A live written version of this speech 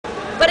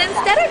But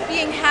instead of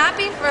being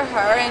happy for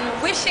her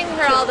and wishing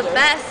her all the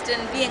best and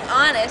being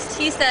honest,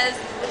 he says,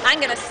 I'm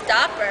going to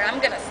stop her. I'm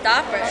going to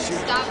stop her.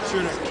 Shoot her.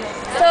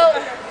 So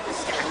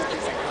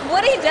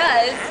what he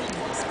does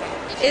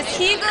is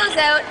he goes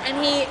out and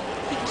he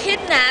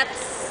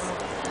kidnaps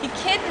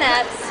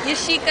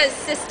Yashika's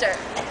sister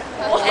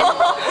and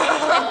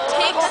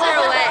takes her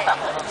away.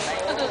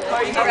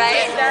 All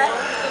right?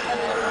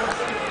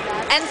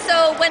 And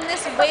so when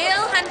this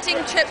whale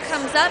hunting trip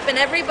comes up and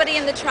everybody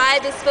in the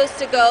tribe is supposed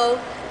to go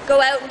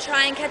out and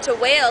try and catch a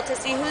whale to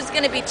see who's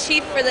going to be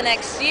chief for the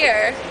next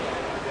year,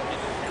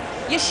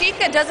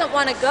 Yashika doesn't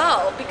want to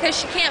go because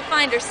she can't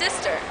find her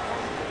sister.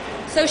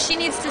 So she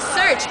needs to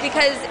search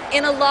because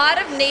in a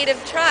lot of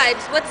native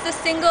tribes, what's the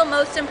single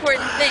most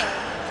important thing?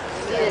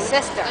 A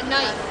sister. A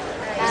knife.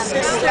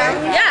 Sister?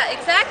 Yeah,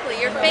 exactly,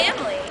 your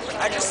family.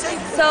 I just said.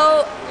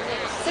 So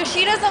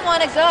she doesn't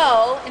want to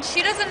go, and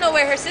she doesn't know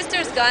where her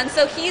sister's gone,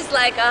 so he's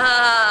like,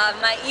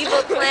 my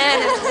evil plan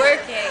is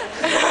working,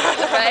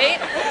 right?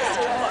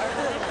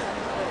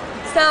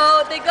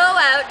 So they go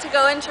out to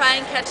go and try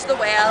and catch the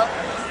whale,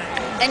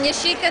 and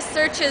Yashika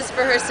searches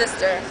for her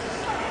sister.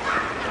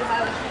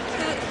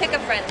 Pick a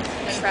friend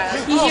in the crowd.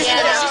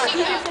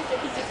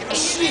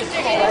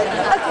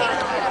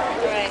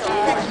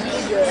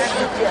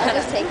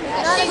 Just take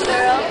that.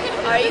 Girl,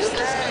 are you?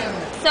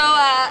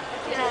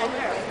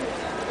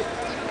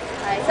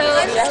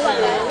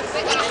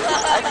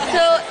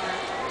 So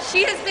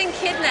she has been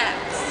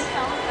kidnapped,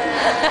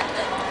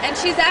 and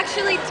she's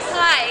actually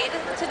tied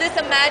to this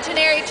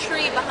imaginary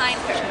tree behind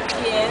her.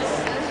 Yes.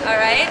 All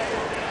right?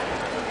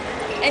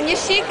 And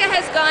Yashika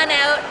has gone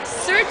out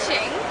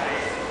searching,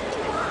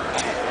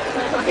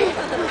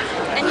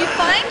 and you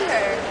find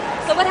her.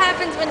 So what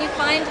happens when you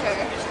find her?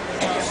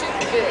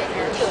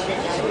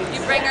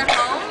 You bring her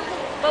home?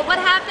 But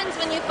what happens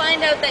when you find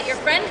out that your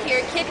friend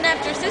here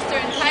kidnapped your sister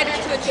and tied her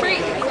to a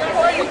tree?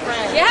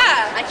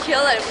 Yeah, I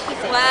kill her.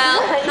 Well,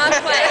 not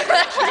quite.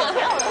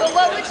 But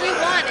what would you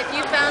want if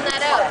you found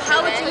that out? How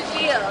would you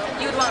feel?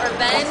 You would want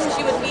revenge?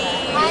 You would be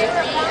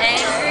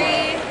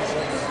angry?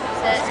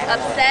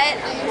 Upset?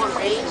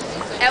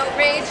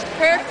 Outraged?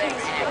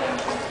 Perfect.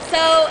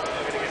 So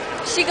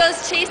she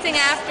goes chasing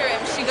after him.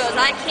 She goes,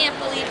 I can't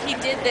believe he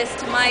did this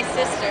to my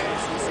sister.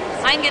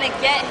 I'm going to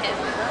get him.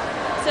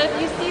 So if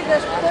you see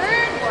the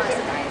third one,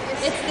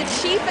 it's the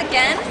chief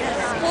again,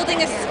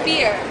 holding a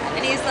spear.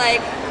 And he's like,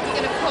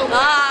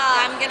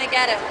 I'm going to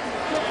get him.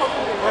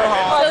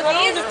 So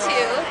these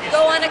two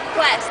go on a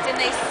quest and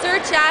they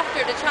search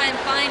after to try and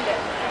find him.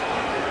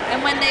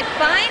 And when they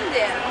find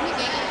him,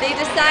 they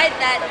decide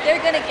that they're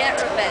going to get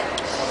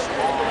revenge.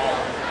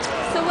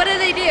 So what do?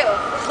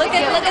 Look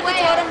at the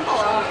totem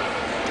pole.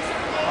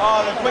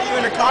 Oh, they put you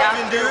in a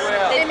coffin, dude.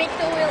 They make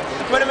the whale.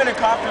 They put him in a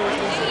coffin with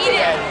you. Eat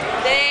it.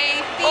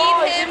 They feed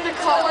him to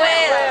the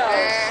whale.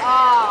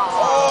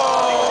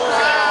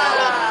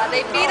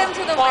 They feed him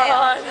to the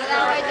whale.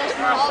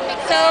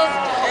 So,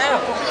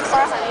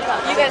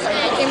 you guys,